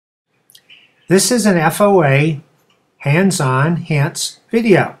This is an FOA hands-on hints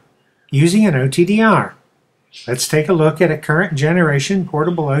video using an OTDR. Let's take a look at a current generation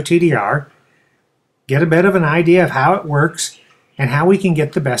portable OTDR, get a bit of an idea of how it works and how we can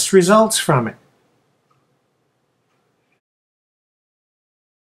get the best results from it.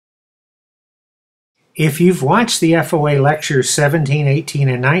 If you've watched the FOA lectures 17, 18,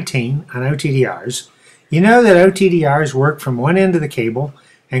 and 19 on OTDRs, you know that OTDRs work from one end of the cable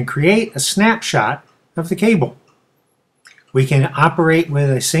and create a snapshot of the cable. We can operate with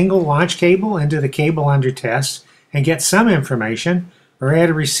a single launch cable into the cable under test and get some information, or add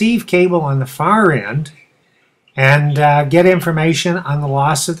a receive cable on the far end and get information on the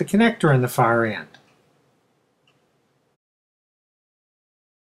loss of the connector on the far end.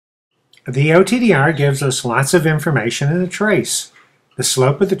 The OTDR gives us lots of information in the trace. The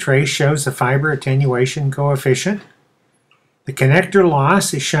slope of the trace shows the fiber attenuation coefficient. The connector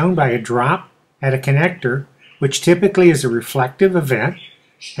loss is shown by a drop at a connector, which typically is a reflective event,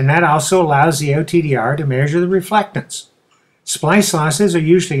 and that also allows the OTDR to measure the reflectance. Splice losses are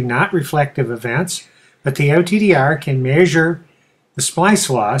usually not reflective events, but the OTDR can measure the splice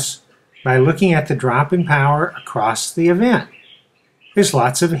loss by looking at the drop in power across the event. There's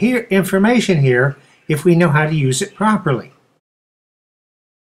lots of information here if we know how to use it properly.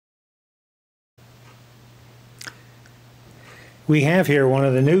 We have here one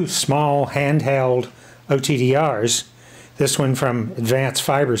of the new small handheld OTDRs, this one from Advanced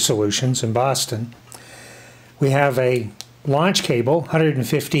Fiber Solutions in Boston. We have a launch cable,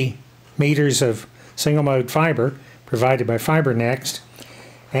 150 meters of single mode fiber provided by FiberNext,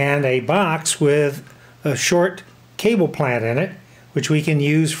 and a box with a short cable plant in it, which we can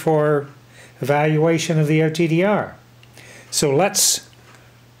use for evaluation of the OTDR. So let's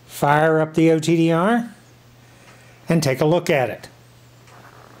fire up the OTDR and take a look at it.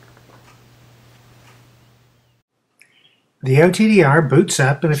 The OTDR boots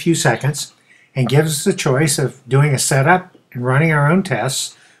up in a few seconds and gives us the choice of doing a setup and running our own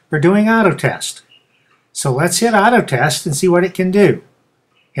tests or doing auto test. So let's hit auto test and see what it can do.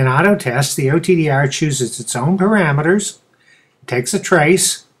 In auto test, the OTDR chooses its own parameters, takes a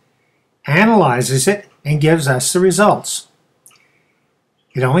trace, analyzes it, and gives us the results.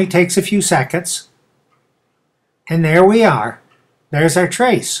 It only takes a few seconds, and there we are. There's our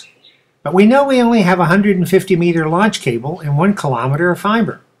trace. But we know we only have a 150 meter launch cable and 1 kilometer of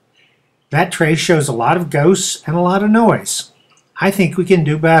fiber. That trace shows a lot of ghosts and a lot of noise. I think we can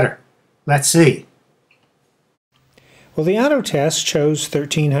do better. Let's see. Well, the auto test shows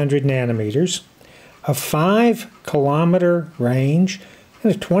 1300 nanometers, a 5 kilometer range,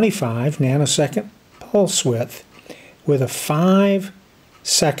 and a 25 nanosecond pulse width with a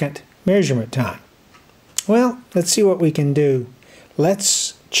 5-second measurement time. Well, let's see what we can do.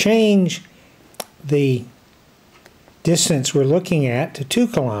 Let's change the distance we're looking at to 2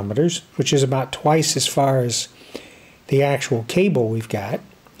 kilometers, which is about twice as far as the actual cable we've got.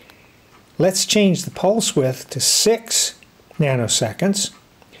 Let's change the pulse width to 6 nanoseconds,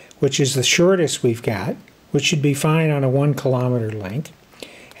 which is the shortest we've got, which should be fine on a 1 kilometer link.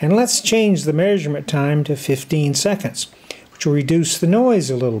 And let's change the measurement time to 15 seconds, which will reduce the noise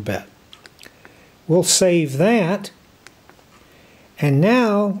a little bit. We'll save that, and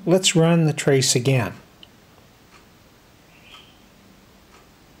now let's run the trace again.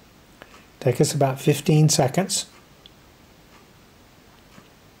 Take us about 15 seconds.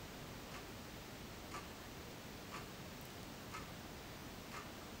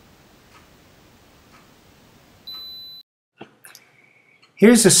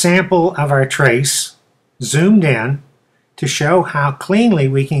 Here's a sample of our trace, zoomed in, to show how cleanly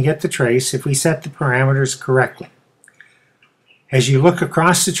we can get the trace if we set the parameters correctly. As you look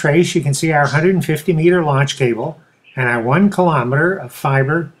across the trace, you can see our 150 meter launch cable and our 1 kilometer of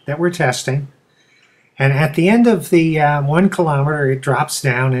fiber that we're testing. And at the end of the 1 kilometer, it drops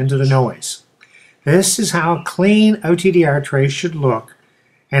down into the noise. This is how a clean OTDR trace should look,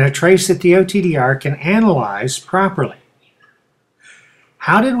 and a trace that the OTDR can analyze properly.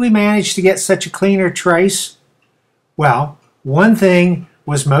 How did we manage to get such a cleaner trace? Well, one thing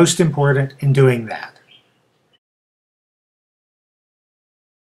was most important in doing that.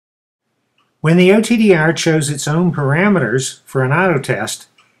 When the OTDR chose its own parameters for an auto test,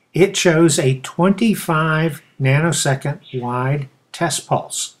 it chose a 25 nanosecond wide test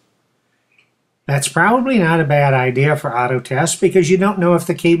pulse. That's probably not a bad idea for auto test because you don't know if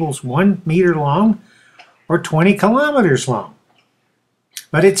the cable's 1 meter long or 20 kilometers long.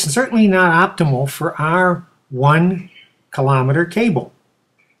 But it's certainly not optimal for our 1 kilometer cable.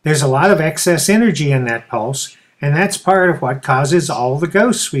 There's a lot of excess energy in that pulse, and that's part of what causes all the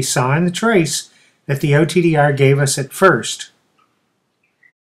ghosts we saw in the trace that the OTDR gave us at first.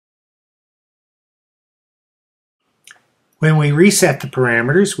 When we reset the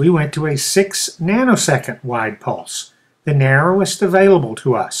parameters, we went to a 6 nanosecond wide pulse, the narrowest available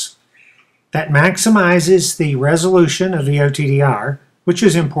to us. That maximizes the resolution of the OTDR, which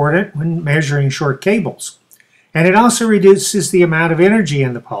is important when measuring short cables. And it also reduces the amount of energy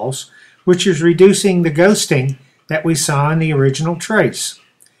in the pulse, which is reducing the ghosting that we saw in the original trace.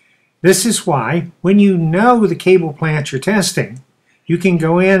 This is why, when you know the cable plant you're testing, you can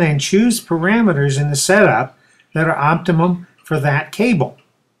go in and choose parameters in the setup that are optimum for that cable.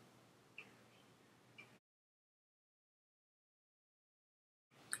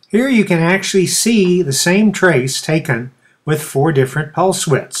 Here you can actually see the same trace taken with 4 different pulse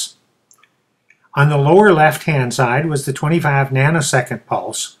widths. On the lower left-hand side was the 25 nanosecond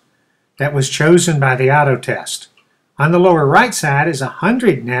pulse that was chosen by the auto test. On the lower right side is a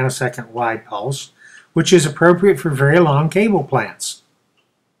 100 nanosecond wide pulse, which is appropriate for very long cable plants.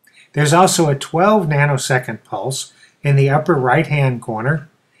 There's also a 12 nanosecond pulse in the upper right-hand corner,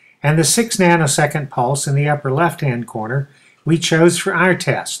 and the 6 nanosecond pulse in the upper left-hand corner we chose for our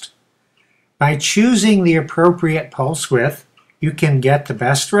test. By choosing the appropriate pulse width, you can get the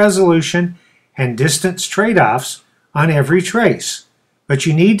best resolution and distance trade-offs on every trace. But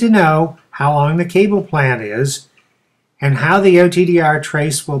you need to know how long the cable plant is and how the OTDR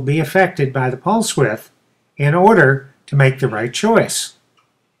trace will be affected by the pulse width in order to make the right choice.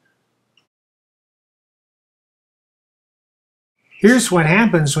 Here's what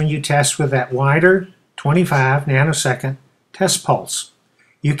happens when you test with that wider 25 nanosecond test pulse.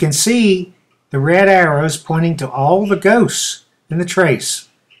 You can see the red arrows pointing to all the ghosts in the trace.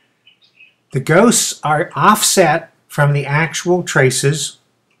 The ghosts are offset from the actual traces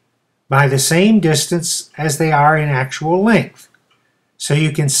by the same distance as they are in actual length. So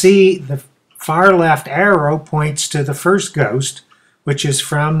you can see the far left arrow points to the first ghost, which is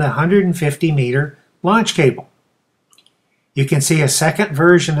from the 150 meter launch cable. You can see a second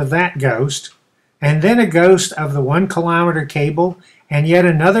version of that ghost, and then a ghost of the 1 kilometer cable, and yet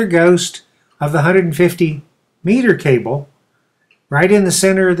another ghost of the 150 meter cable right in the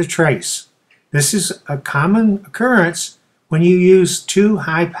center of the trace. This is a common occurrence when you use too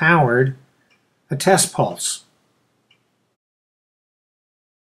high-powered a test pulse.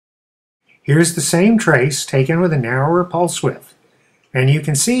 Here's the same trace taken with a narrower pulse width, and you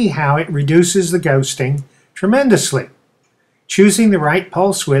can see how it reduces the ghosting tremendously. Choosing the right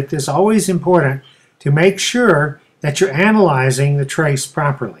pulse width is always important to make sure that you're analyzing the trace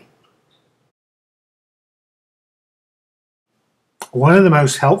properly. One of the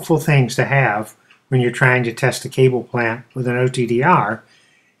most helpful things to have when you're trying to test a cable plant with an OTDR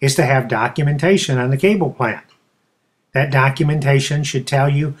is to have documentation on the cable plant. That documentation should tell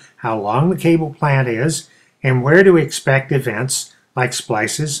you how long the cable plant is and where to expect events like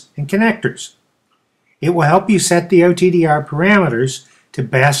splices and connectors. It will help you set the OTDR parameters to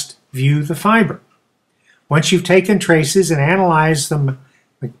best view the fiber. Once you've taken traces and analyzed them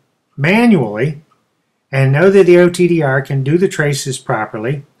manually and know that the OTDR can do the traces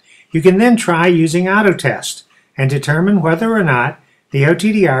properly, you can then try using AutoTest and determine whether or not the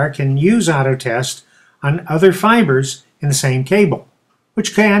OTDR can use AutoTest on other fibers in the same cable,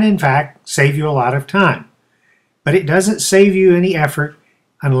 which can, in fact, save you a lot of time. But it doesn't save you any effort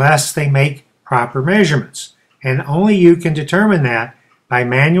unless they make proper measurements, and only you can determine that by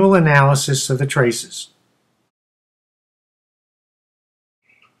manual analysis of the traces.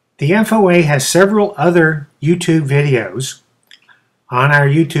 The FOA has several other YouTube videos on our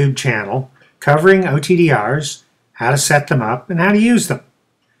YouTube channel covering OTDRs, how to set them up, and how to use them.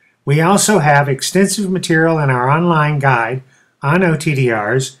 We also have extensive material in our online guide on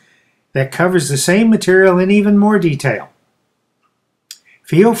OTDRs that covers the same material in even more detail.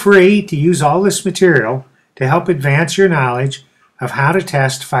 Feel free to use all this material to help advance your knowledge of how to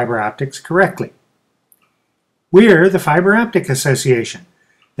test fiber optics correctly. We're the Fiber Optic Association,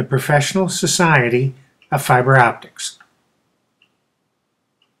 the professional society of fiber optics.